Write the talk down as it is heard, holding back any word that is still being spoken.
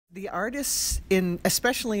The artists,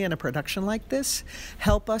 especially in a production like this,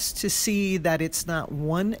 help us to see that it's not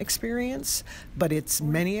one experience, but it's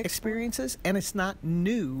many experiences, and it's not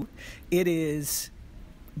new. It is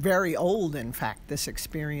very old, in fact, this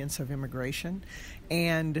experience of immigration.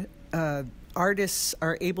 And artists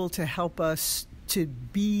are able to help us to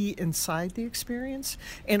be inside the experience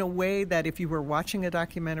in a way that if you were watching a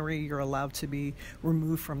documentary, you're allowed to be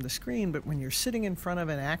removed from the screen. But when you're sitting in front of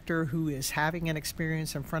an actor who is having an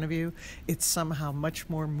experience in front of you, it's somehow much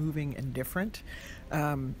more moving and different.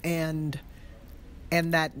 And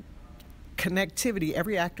that connectivity,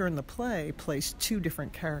 every actor in the play plays two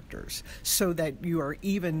different characters, so that you are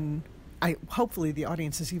hopefully the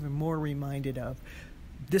audience is even more reminded of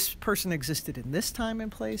this person existed in this time and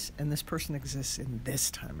place, and this person exists in this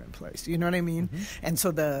time and place. You know what I mean? Mm-hmm. And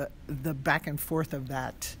so the back and forth of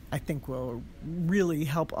that, I think, will really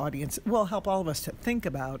help all of us to think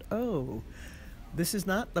about, oh, this is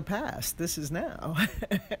not the past, this is now.